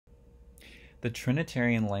The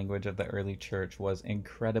Trinitarian language of the early church was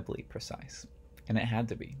incredibly precise, and it had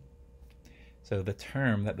to be. So the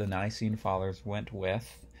term that the Nicene Fathers went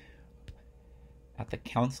with at the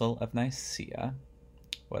Council of Nicaea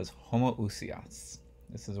was homoousios.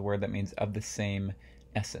 This is a word that means of the same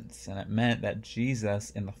essence, and it meant that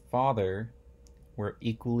Jesus and the Father were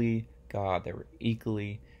equally God. They were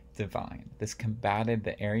equally divine. This combated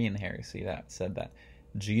the Arian heresy that said that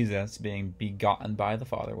Jesus, being begotten by the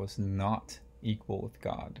Father, was not equal with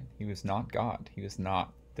God. He was not God. He was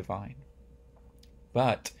not divine.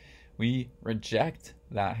 But we reject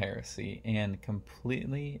that heresy and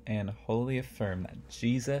completely and wholly affirm that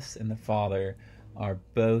Jesus and the Father are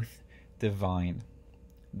both divine.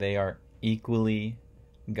 They are equally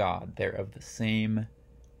God. They're of the same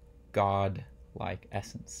God-like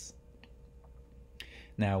essence.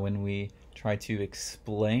 Now, when we try to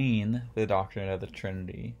explain the doctrine of the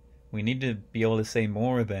Trinity, we need to be able to say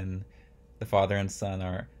more than the Father and Son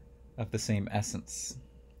are of the same essence,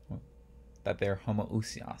 that they're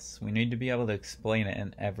homoousios. We need to be able to explain it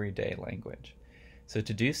in everyday language. So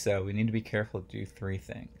to do so, we need to be careful to do three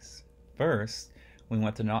things. First, we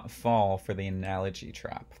want to not fall for the analogy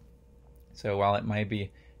trap. So while it might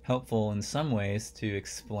be helpful in some ways to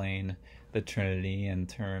explain the Trinity in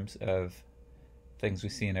terms of things we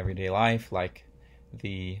see in everyday life, like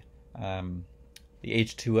the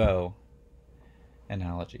H2O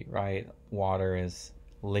analogy, right? Water is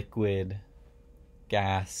liquid,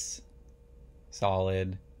 gas,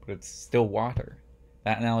 solid, but it's still water.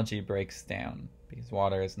 That analogy breaks down because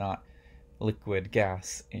water is not liquid,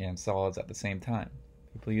 gas, and solids at the same time.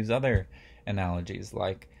 People use other analogies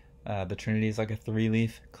like the Trinity is like a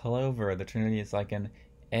three-leaf clover, the Trinity is like an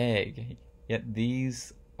egg. Yet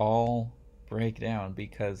these all break down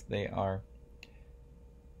because they are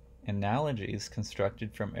analogies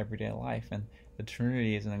constructed from everyday life, and the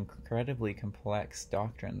Trinity is an incredibly complex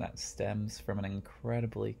doctrine that stems from an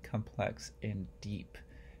incredibly complex and deep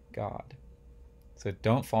God. So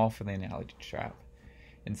don't fall for the analogy trap.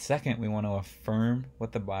 And second, we want to affirm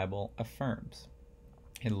what the Bible affirms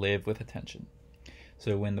and live with attention.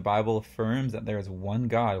 So when the Bible affirms that there is one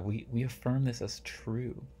God, we affirm this as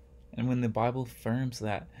true. And when the Bible affirms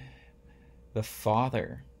that the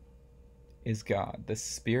Father is God, the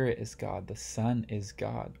Spirit is God, the Son is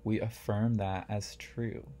God, we affirm that as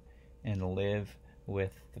true and live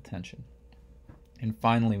with attention. And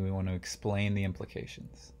finally, we want to explain the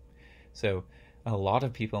implications. So a lot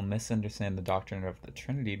of people misunderstand the doctrine of the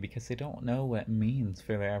Trinity because they don't know what it means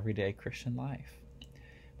for their everyday Christian life.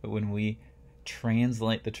 But when we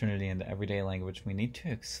translate the Trinity into everyday language, we need to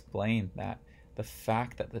explain that the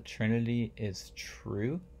fact that the Trinity is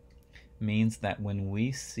true means that when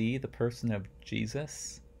we see the person of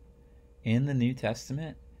Jesus in the New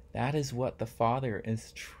Testament, that is what the Father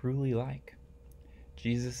is truly like.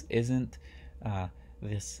 Jesus isn't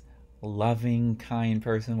this loving, kind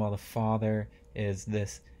person, while the Father is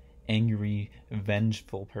this angry,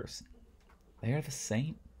 vengeful person. They are the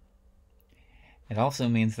same. It also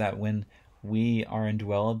means that when we are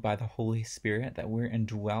indwelled by the Holy Spirit, that we're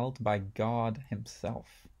indwelled by God Himself.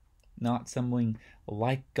 Not something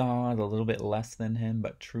like God, a little bit less than Him,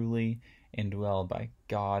 but truly indwelled by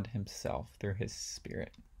God Himself through His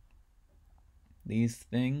Spirit. These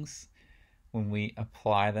things, when we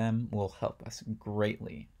apply them, will help us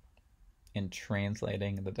greatly in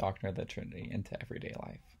translating the doctrine of the Trinity into everyday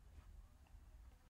life.